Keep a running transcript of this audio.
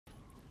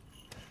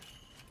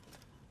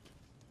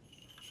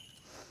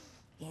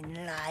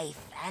In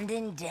life and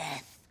in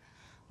death,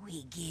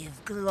 we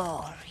give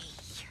glory.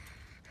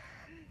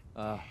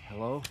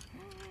 Hello?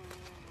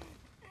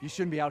 You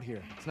shouldn't be out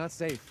here. It's not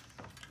safe.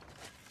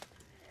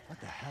 What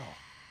the hell?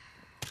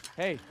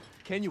 Hey,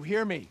 can you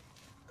hear me?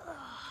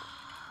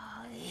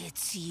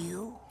 It's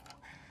you,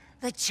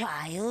 the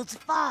child's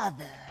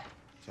father.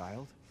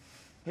 Child?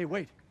 Hey,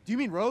 wait. Do you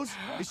mean Rose?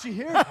 Is she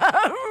here?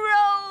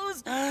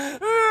 Rose!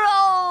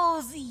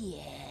 Rose,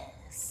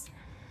 yes.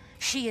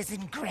 She is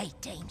in great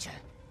danger.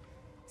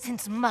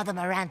 Since Mother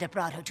Miranda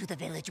brought her to the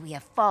village, we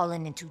have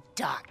fallen into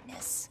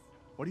darkness.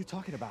 What are you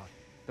talking about?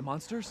 The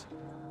monsters?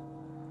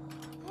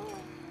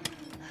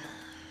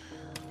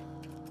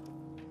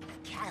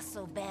 The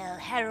castle bell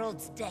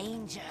heralds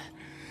danger.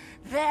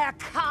 They're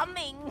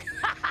coming!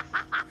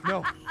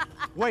 No.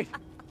 Wait.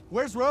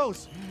 Where's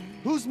Rose?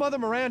 Who's Mother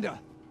Miranda?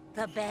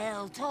 The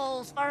bell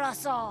tolls for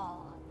us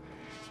all.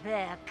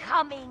 They're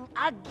coming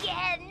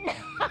again!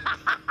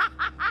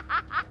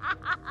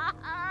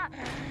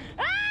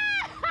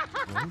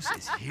 Rose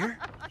is here?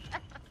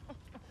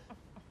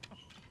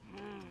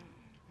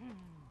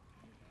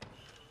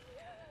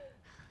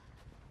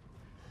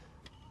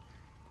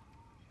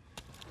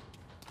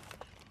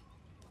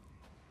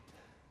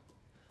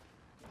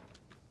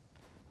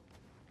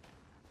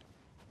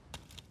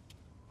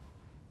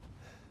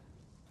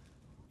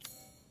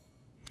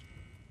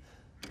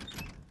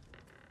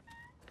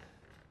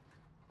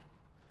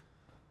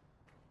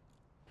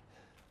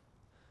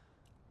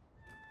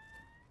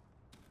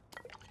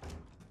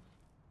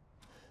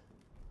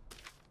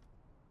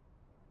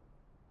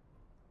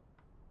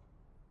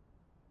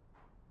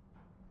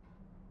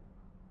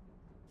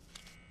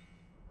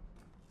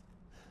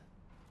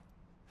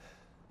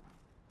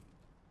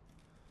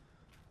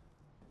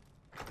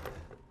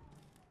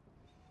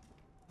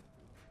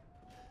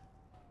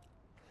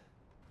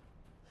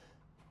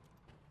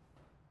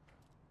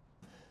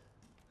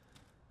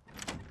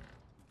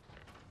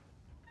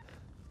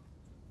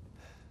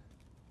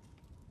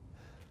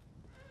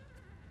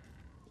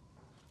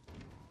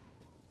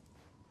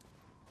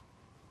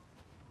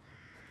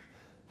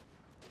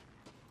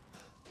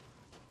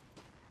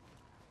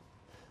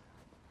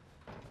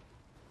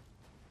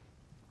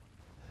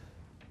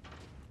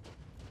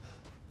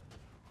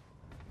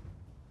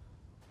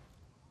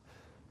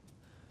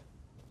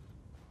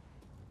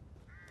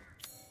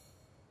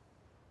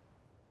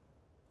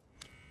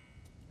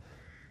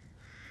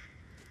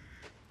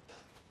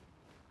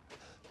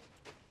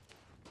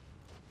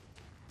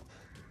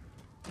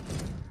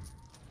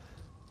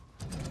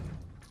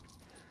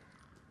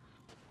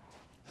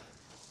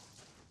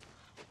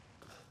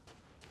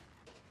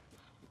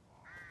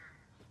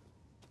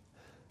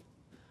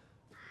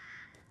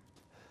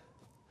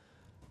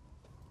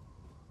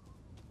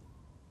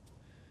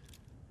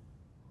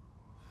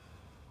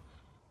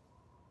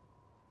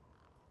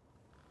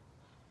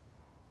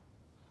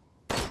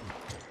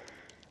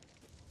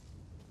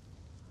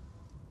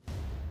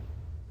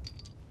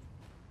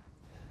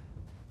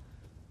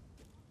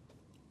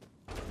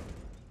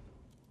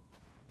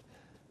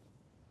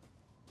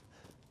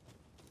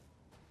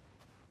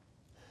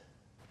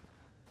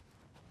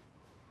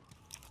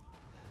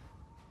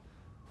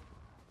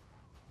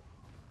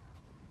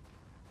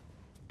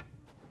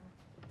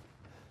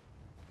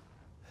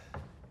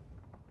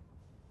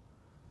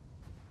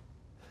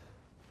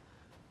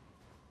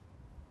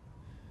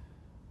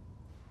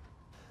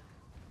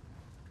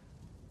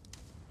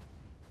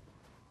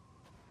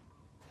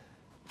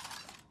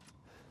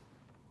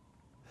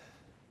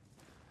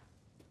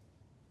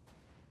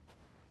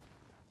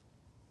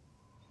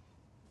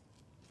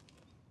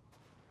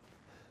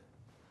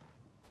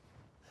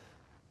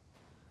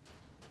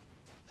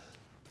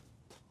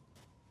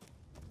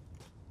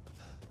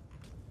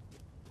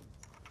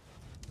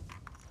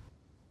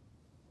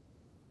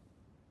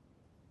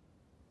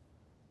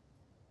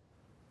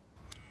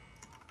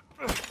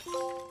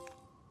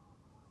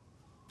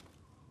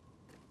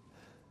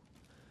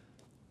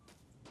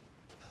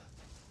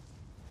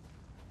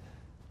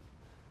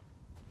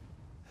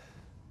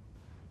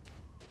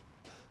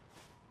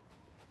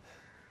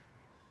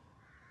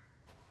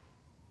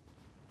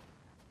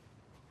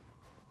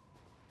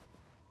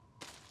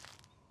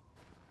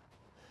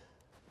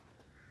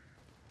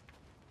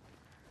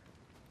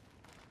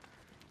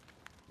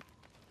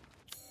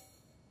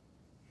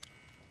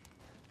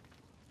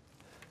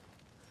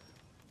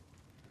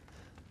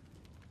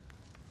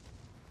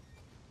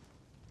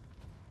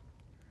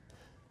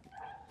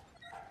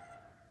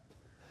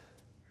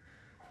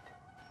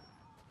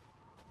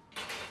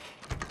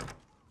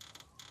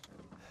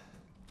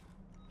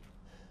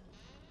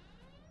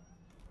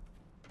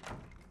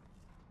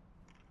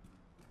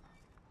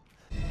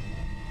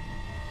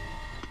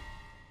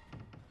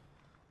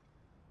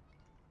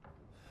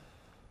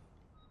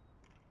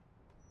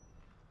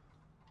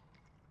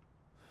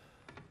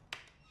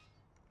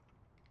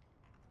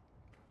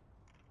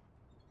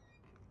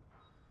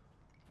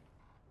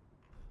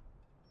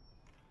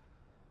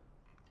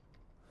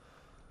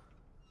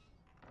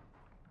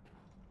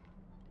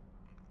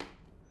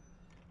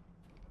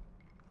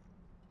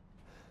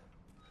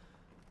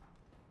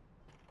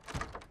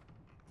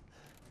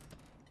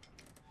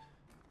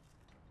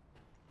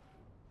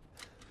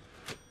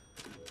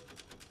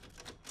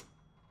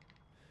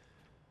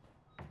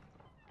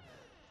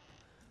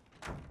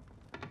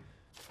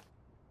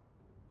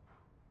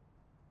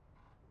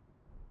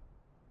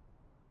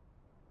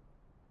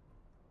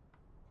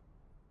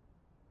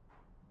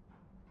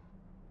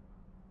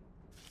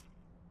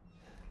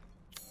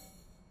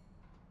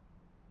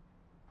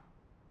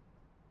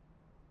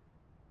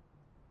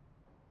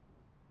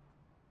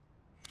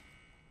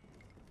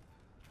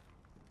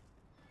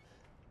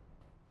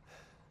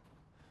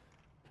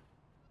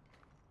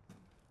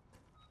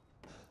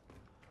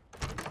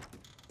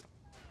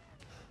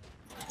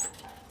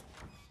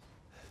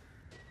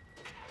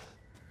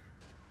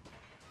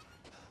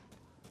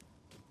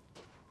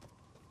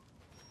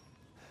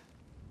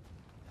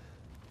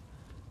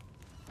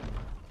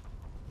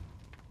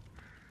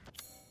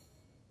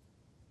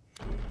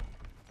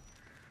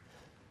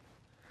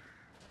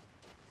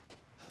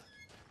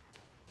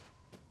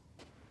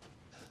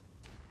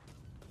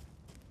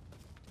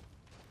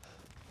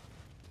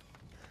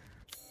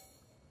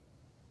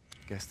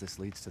 Guess this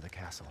leads to the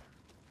castle.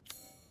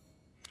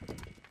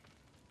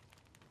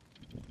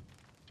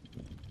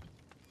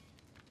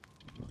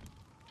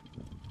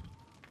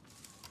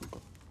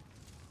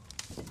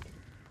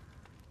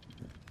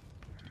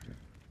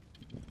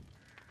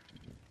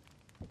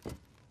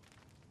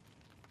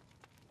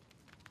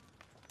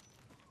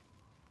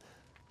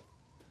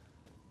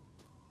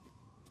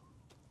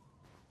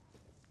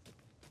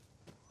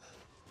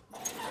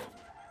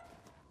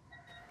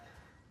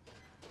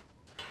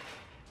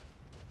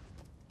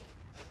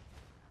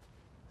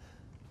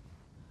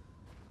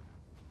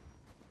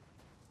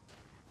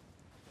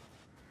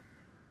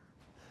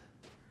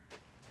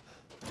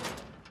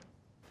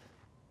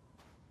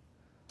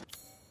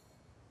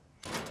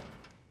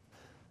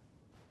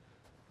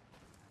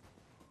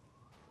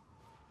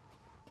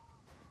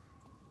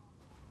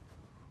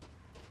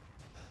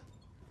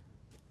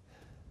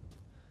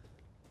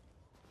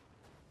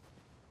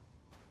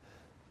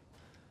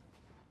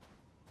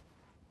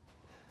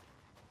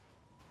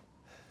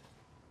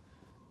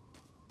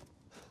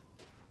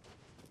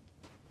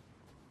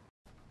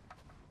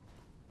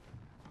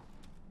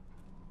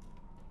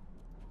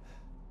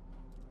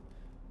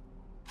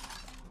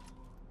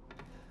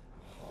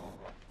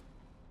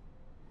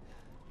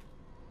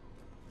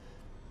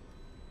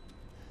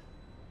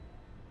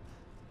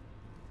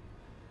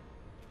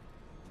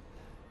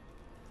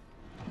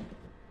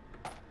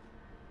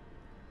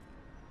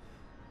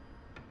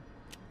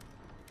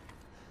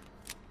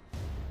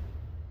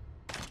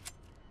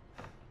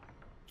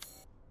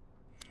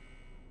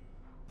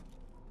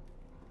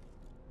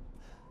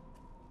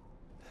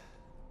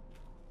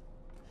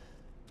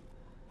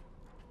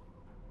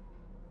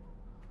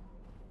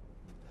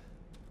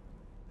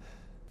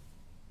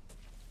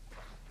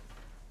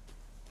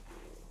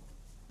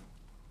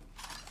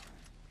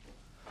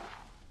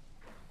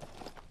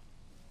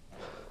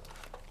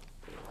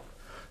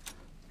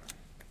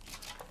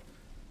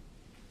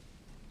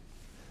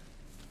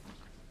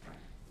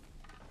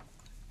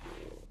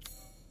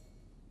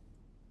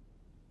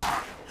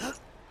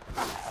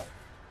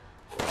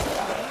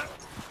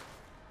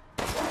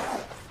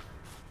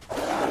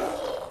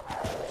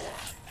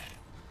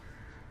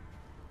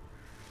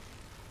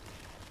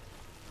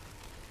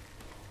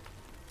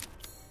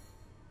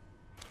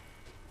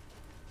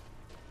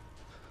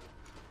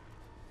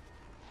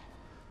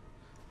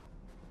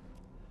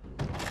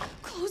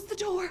 Close the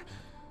door,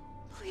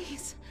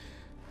 please.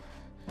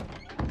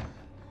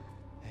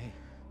 Hey,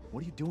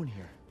 what are you doing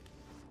here?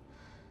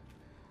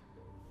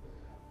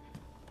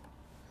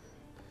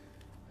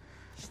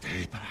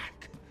 Stay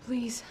back.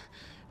 Please,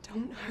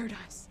 don't hurt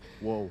us.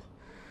 Whoa.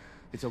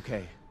 It's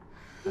okay.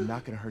 I'm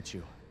not gonna hurt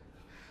you.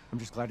 I'm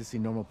just glad to see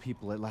normal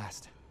people at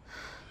last.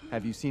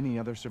 Have you seen any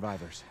other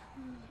survivors?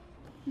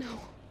 No.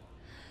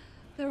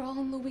 They're all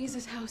in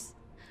Louise's house.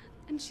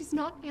 And she's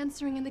not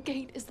answering and the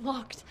gate is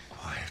locked.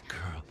 Quiet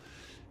girl.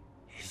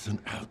 He's an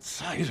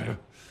outsider.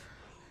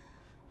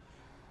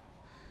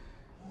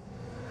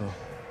 Oh.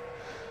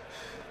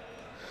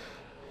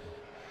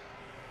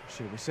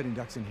 Shit, we're sitting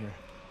ducks in here.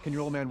 Can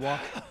your old man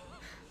walk?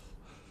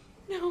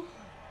 No.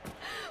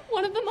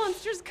 One of the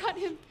monsters cut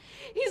him.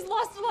 He's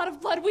lost a lot of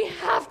blood. We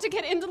have to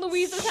get into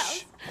Louise's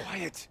house.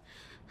 Quiet.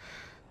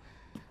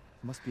 There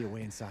must be a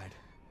way inside.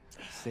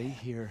 Stay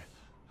here.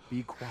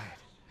 Be quiet.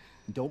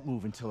 And don't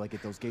move until I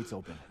get those gates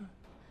open.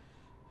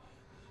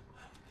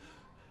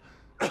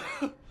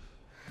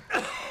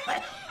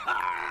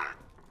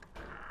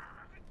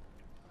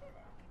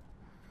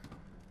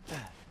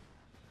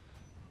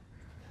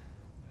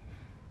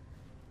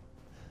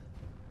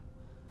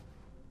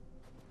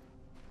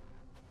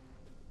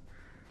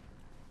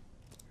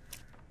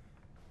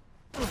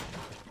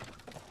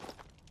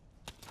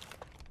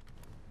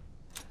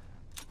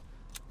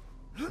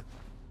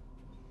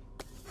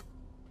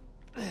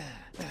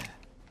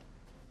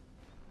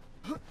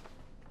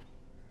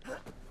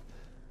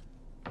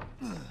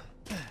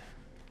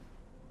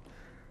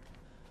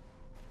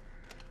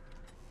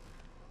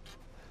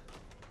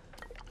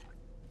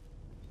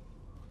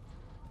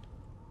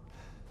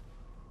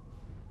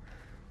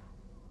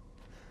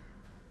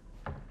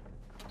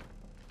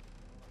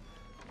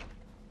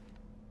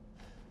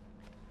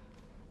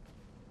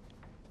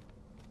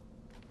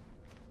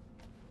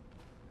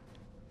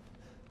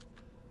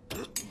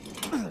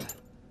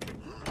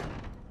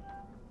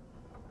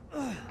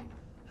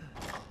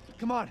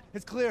 Come on,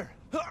 it's clear.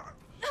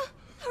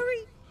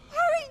 Hurry!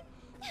 Hurry!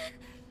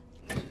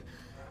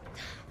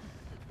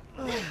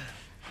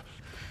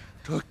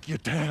 Took your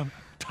damn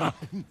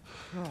time.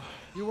 Oh,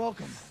 you're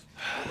welcome.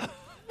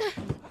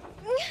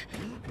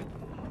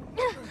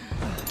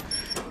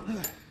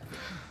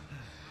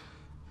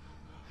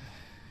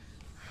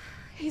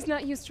 He's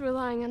not used to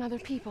relying on other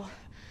people.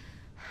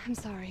 I'm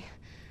sorry.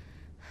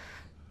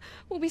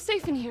 We'll be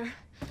safe in here,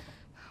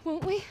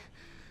 won't we?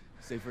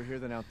 Safer here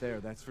than out there,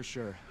 that's for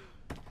sure.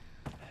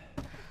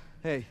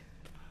 Hey,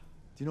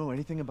 do you know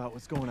anything about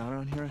what's going on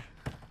around here?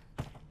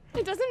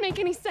 It doesn't make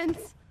any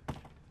sense.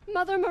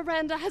 Mother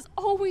Miranda has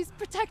always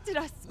protected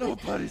us.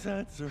 Nobody's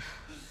answer.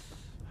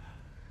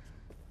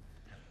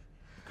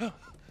 Fine.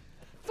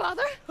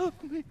 Father?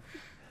 Help me.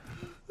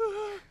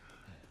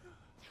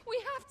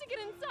 We have to get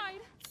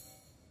inside.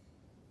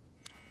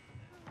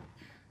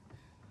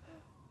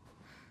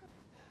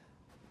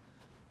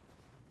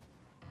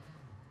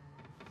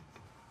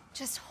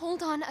 Just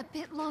hold on a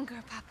bit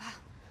longer, Papa.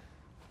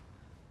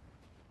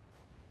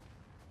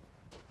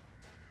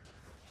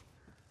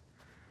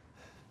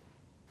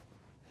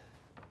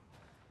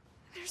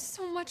 There's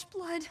so much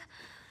blood.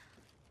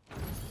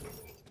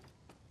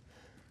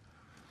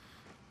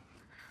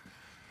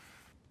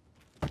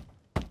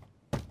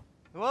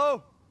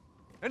 Hello?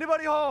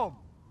 Anybody home?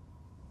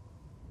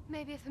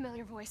 Maybe a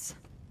familiar voice.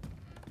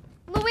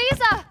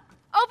 Louisa!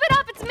 Open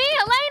up! It's me,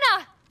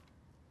 Elena!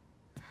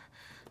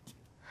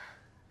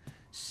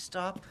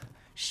 Stop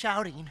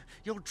shouting.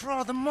 You'll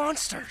draw the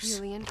monsters.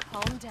 Julian,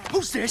 calm down.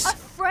 Who's this? A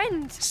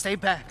friend! Stay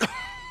back.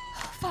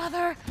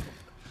 Father!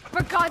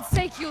 For God's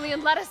sake,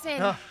 Julian, let us in.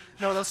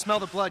 No, they'll smell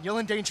the blood. You'll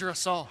endanger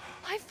us all.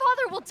 My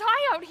father will die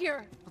out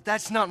here. But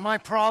that's not my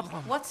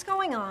problem. What's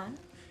going on?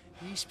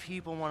 These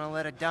people want to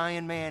let a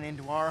dying man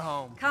into our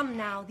home. Come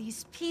now,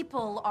 these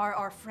people are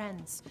our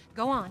friends.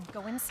 Go on,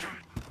 go inside.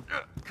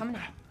 Come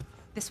now,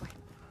 this way.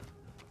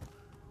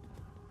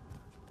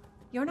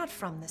 You're not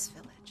from this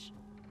village.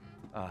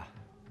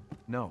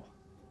 No.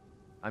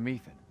 I'm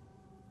Ethan.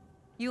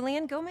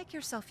 Julian, go make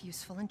yourself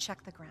useful and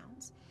check the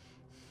grounds.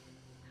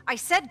 I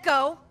said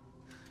go!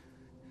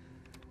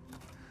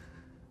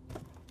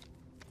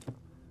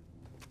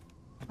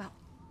 Well,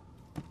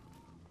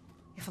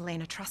 if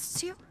Elena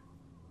trusts you,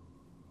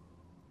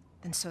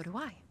 then so do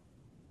I.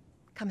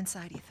 Come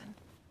inside, Ethan.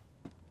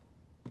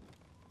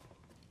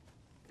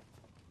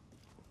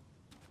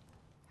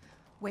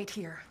 Wait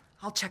here.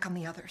 I'll check on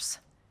the others.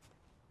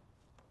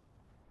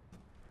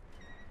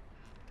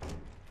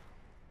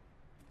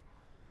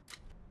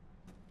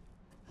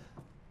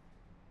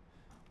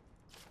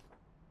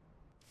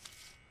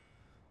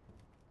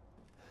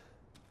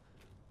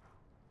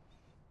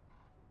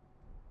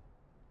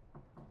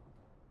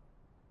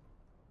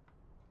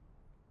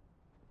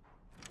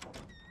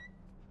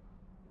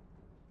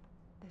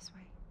 This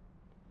way.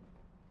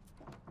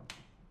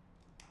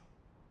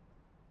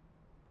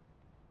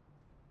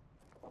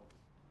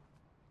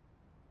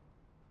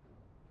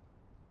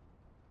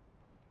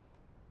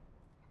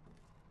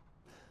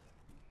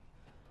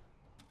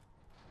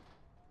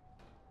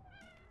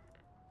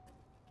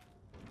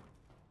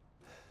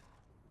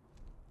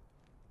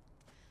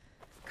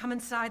 Come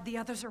inside, the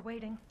others are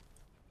waiting.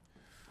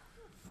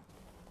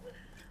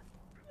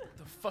 What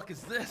the fuck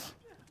is this?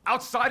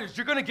 Outsiders,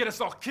 you're gonna get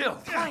us all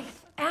killed! Quiet,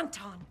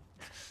 Anton!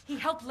 He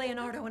helped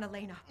Leonardo and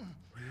Elena.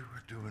 We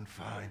were doing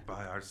fine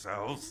by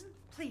ourselves.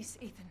 Please,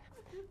 Ethan,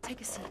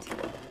 take a seat.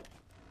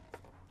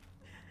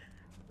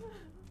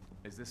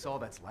 Is this all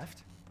that's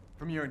left?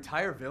 From your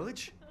entire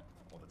village?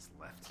 All that's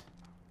left?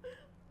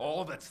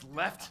 All that's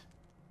left?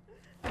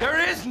 There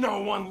is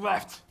no one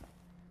left!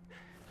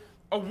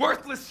 A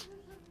worthless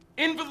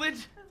invalid,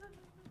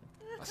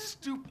 a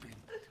stupid,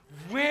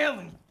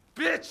 wailing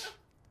bitch,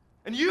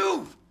 and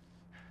you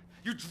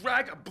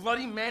drag a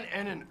bloody man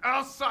and an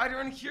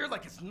outsider in here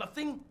like it's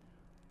nothing,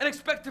 and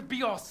expect to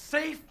be all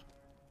safe?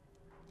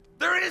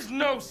 There is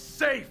no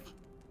safe!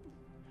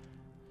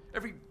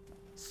 Every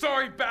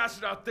sorry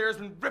bastard out there has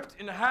been ripped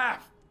in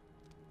half.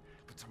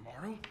 But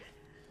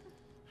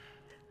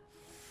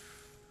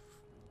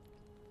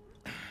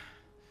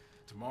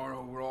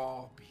tomorrow we'll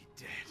all be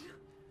dead.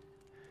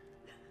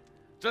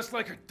 Just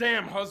like her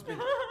damn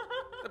husband.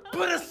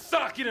 Put a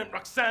sock in it,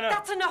 Roxana!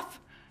 That's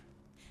enough!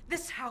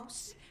 This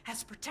house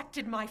has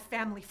protected my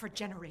family for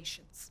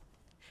generations.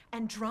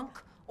 And drunk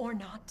or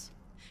not,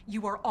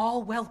 you are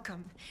all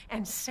welcome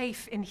and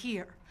safe in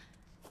here.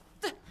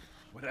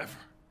 Whatever.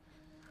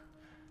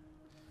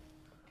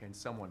 Can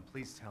someone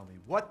please tell me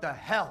what the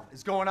hell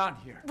is going on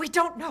here? We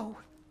don't know.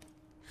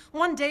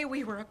 One day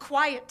we were a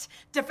quiet,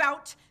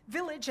 devout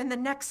village, and the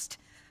next,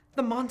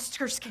 the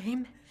monsters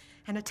came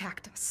and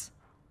attacked us.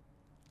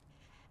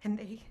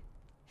 And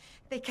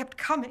they kept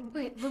coming.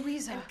 Wait,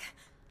 Louisa.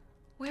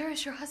 Where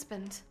is your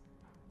husband?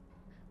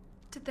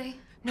 Did they?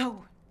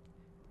 No.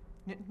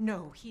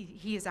 No,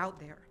 he is out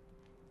there.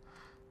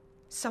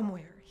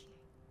 Somewhere.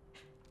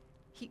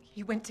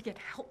 He went to get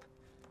help.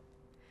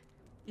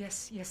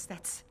 Yes,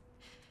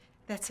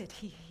 that's it.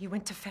 He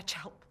went to fetch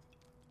help.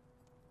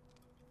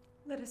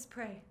 Let us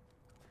pray.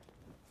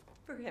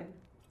 For him.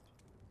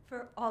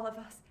 For all of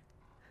us.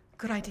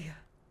 Good idea.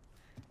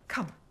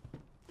 Come.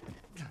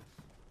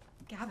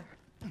 Gather.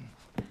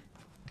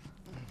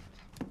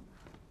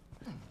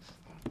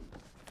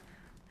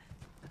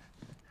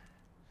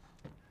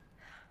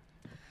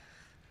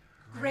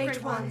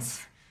 Great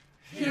ones,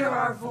 hear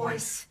our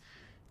voice.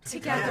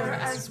 Together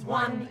as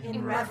one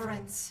in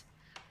reverence,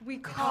 we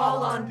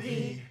call on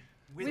thee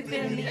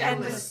within the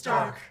endless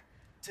dark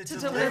to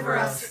deliver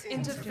us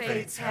into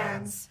fate's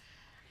hands.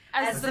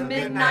 As the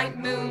midnight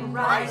moon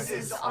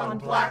rises on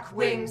black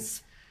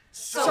wings,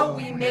 so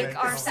we make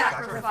our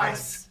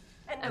sacrifice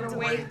and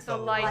await the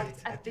light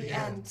at the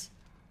end.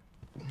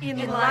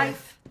 In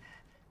life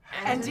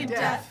and in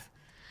death,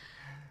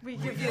 we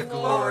give you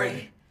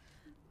glory,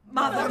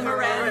 Mother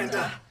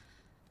Miranda!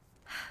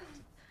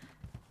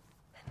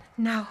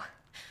 Now,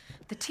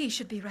 the tea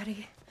should be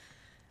ready.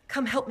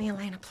 Come help me,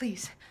 Elena,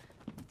 please.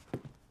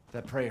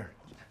 That prayer.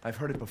 I've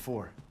heard it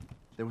before.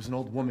 There was an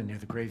old woman near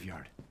the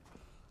graveyard.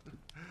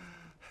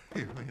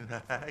 You mean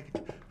the hag?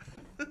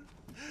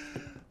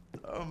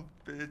 Dumb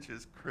bitch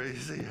is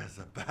crazy as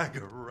a bag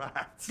of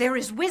rats. There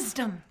is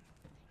wisdom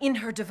in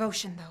her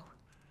devotion, though.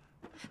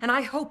 And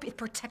I hope it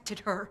protected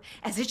her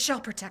as it shall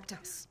protect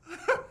us.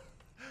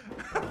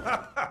 What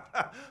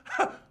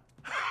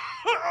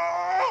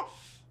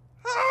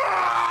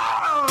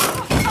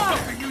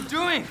are you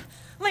doing?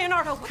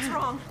 Leonardo, what's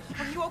wrong?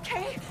 Are you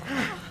okay?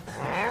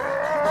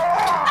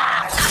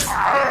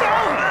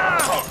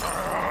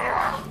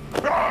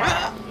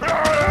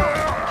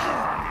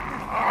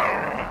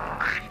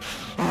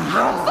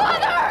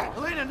 Father!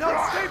 Elena, no,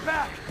 stay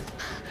back!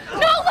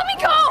 No, let me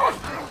go!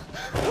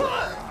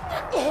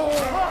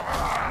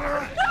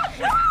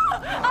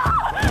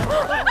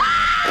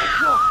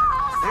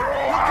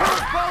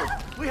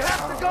 We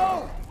have to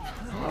go!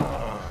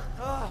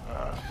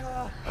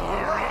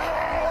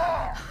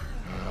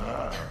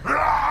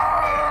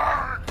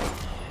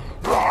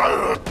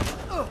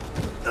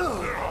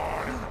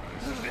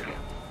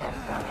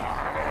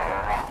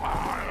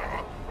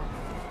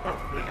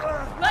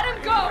 Let him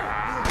go!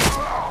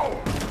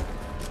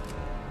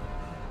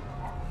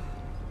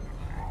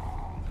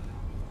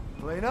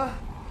 Elena?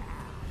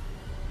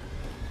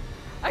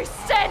 I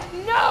said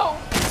no!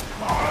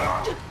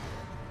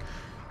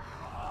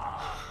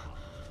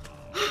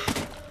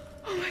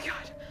 Oh my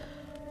God.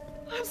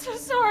 I'm so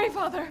sorry,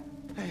 Father.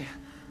 Hey,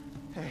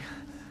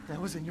 that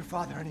wasn't your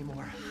father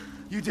anymore.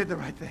 You did the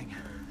right thing.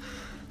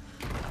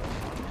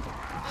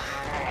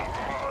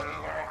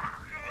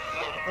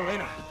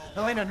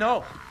 Elena,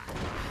 no!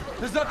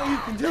 There's nothing you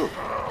can do!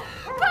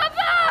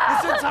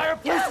 Papa! This entire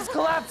place is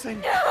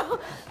collapsing! No!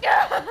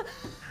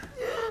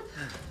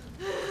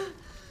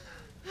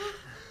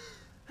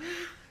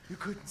 You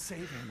couldn't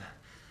save him.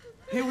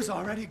 He was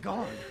already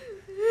gone.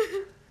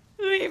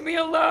 Leave me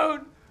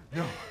alone!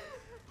 No,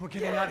 we're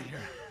getting out of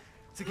here.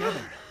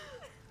 Together.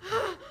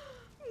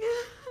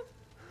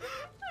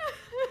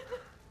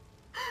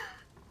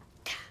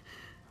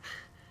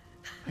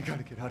 I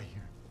gotta get out of here.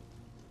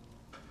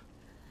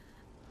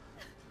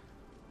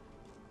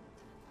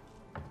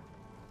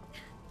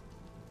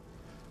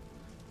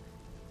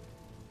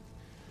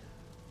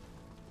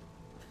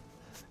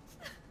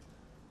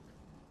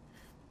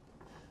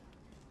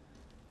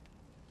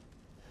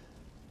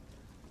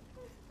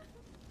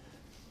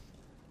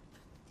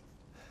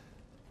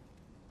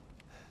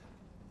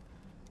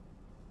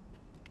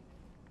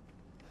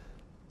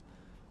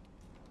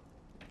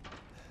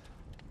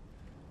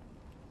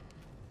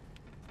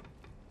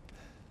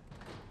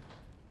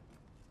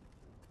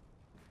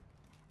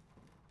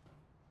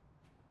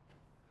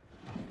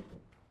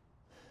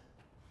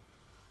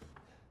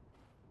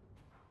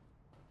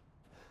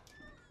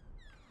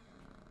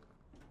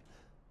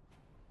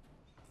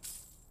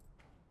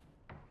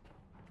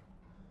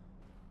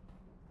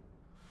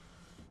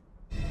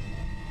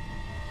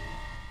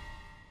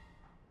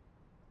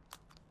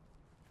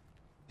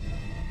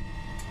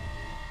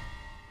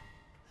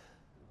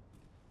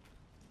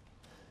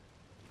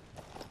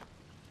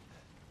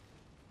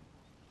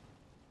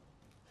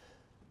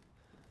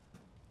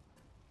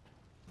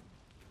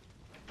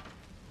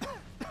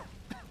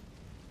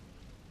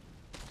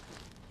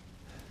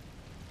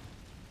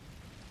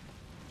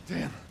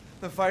 Damn,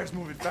 the fire's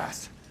moving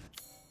fast.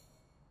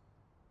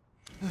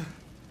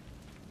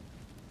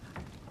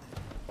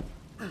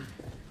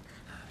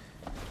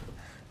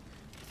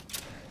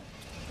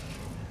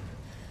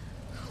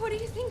 What are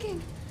you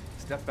thinking?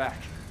 Step back.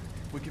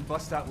 We can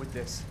bust out with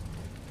this.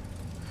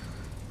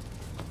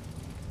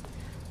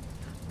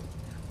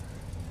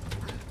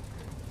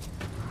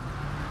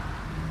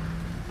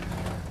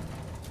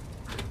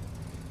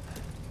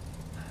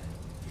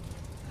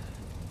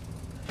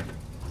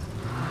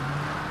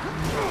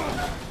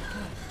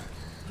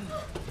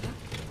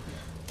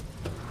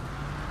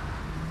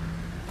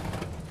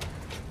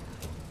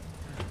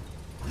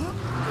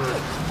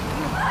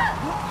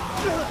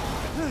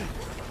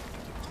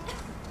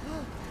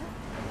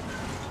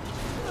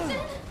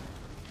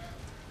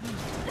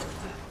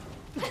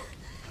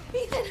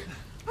 Ethan,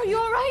 are you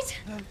all right?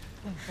 I'm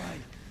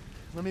fine.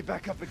 Let me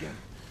back up again.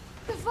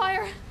 The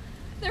fire.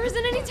 There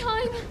isn't any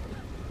time.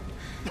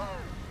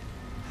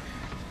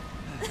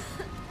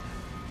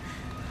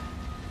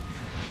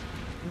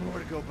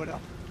 Nowhere to go but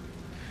up.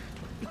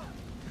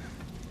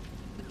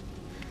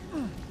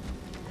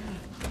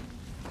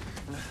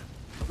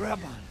 Grab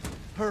on.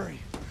 Hurry.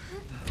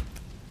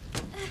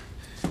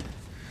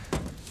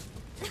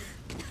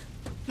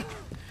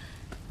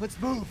 Let's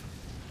move.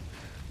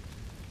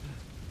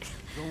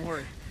 Don't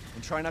worry.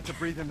 And try not to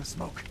breathe in the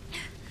smoke.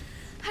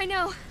 I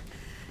know.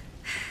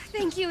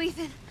 Thank you,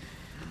 Ethan.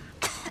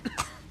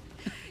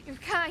 You're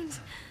kind.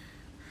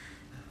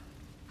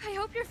 I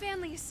hope your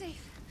family is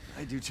safe.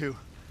 I do too.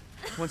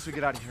 Once we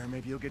get out of here,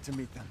 maybe you'll get to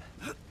meet them.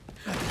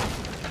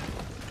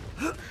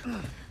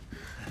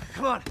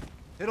 Come on.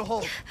 It'll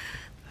hold.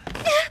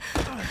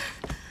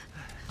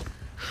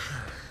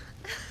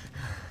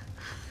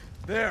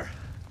 There.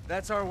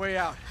 That's our way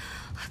out.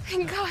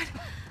 Thank God.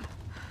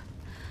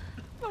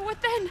 But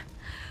what then?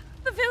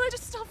 The village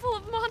is still full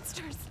of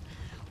monsters.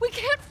 We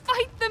can't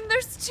fight them.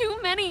 There's too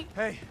many.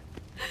 Hey.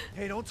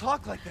 Hey, don't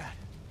talk like that.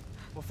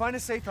 We'll find a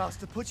safe house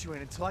to put you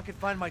in until I can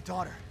find my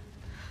daughter.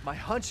 My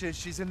hunch is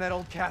she's in that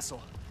old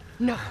castle.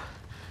 No.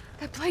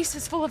 That place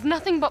is full of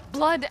nothing but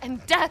blood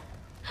and death.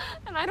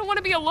 And I don't want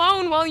to be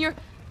alone while you're...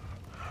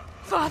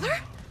 Father?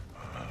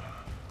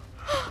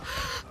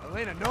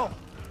 Elena, no.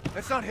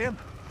 That's not him.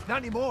 Not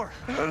anymore.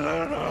 He said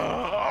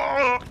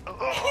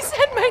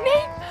my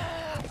name!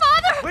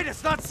 Father! Wait,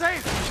 it's not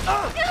safe!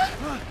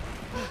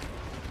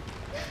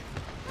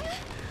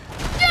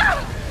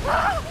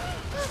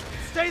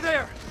 Stay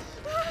there!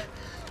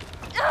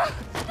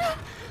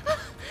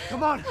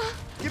 Come on!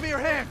 Give me your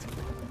hand!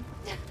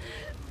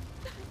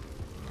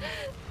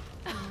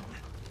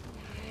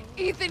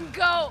 Ethan,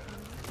 go!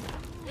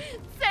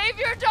 Save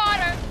your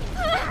daughter!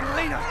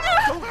 Elena,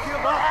 don't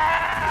give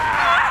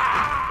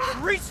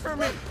up! Reach for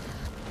me!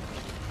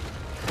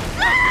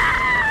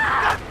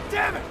 God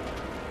damn it!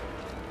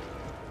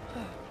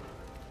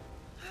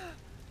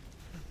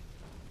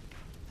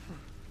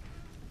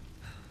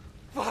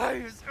 Why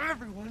is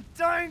everyone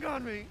dying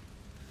on me?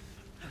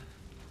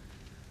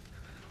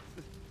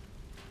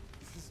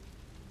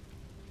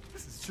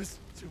 This is just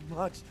too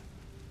much.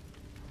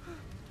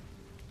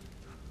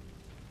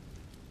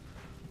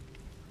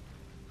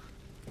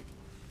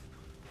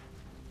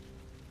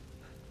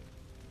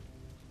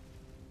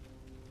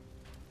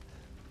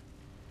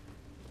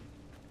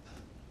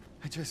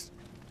 I just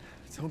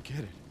don't get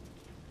it.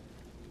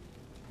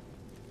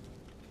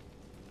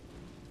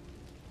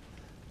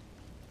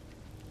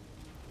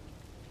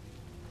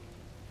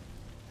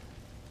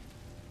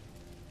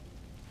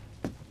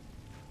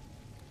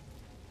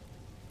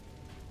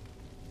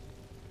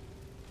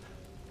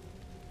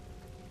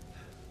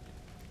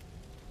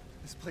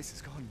 This place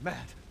has gone mad.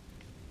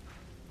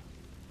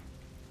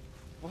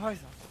 Why the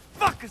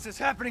fuck is this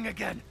happening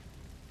again?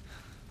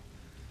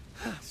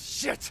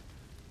 Shit!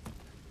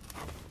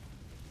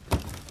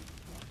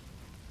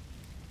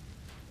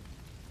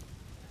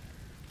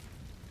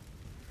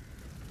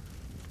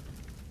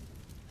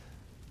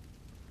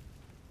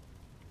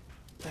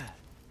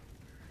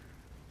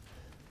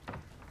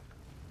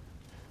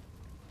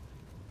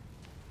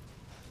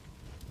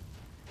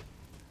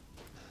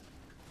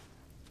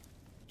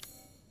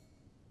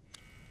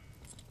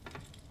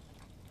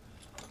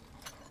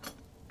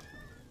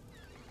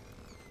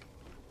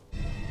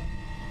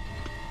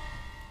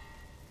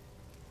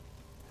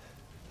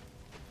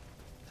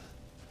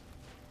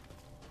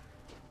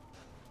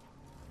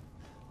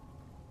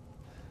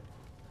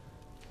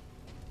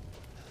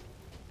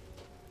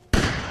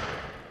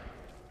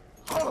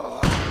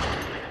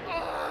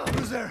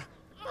 Who's there?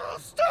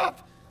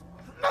 Stop!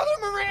 Mother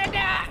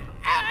Miranda!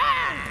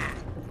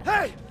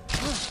 Hey!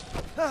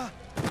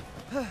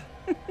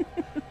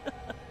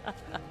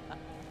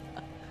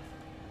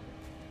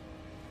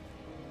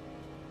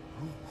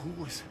 Who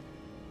was...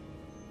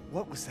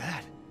 What was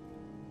that?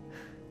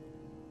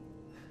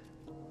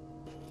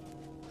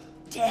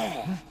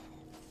 Death.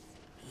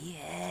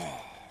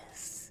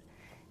 Yes.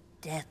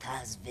 Death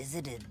has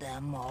visited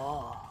them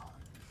all.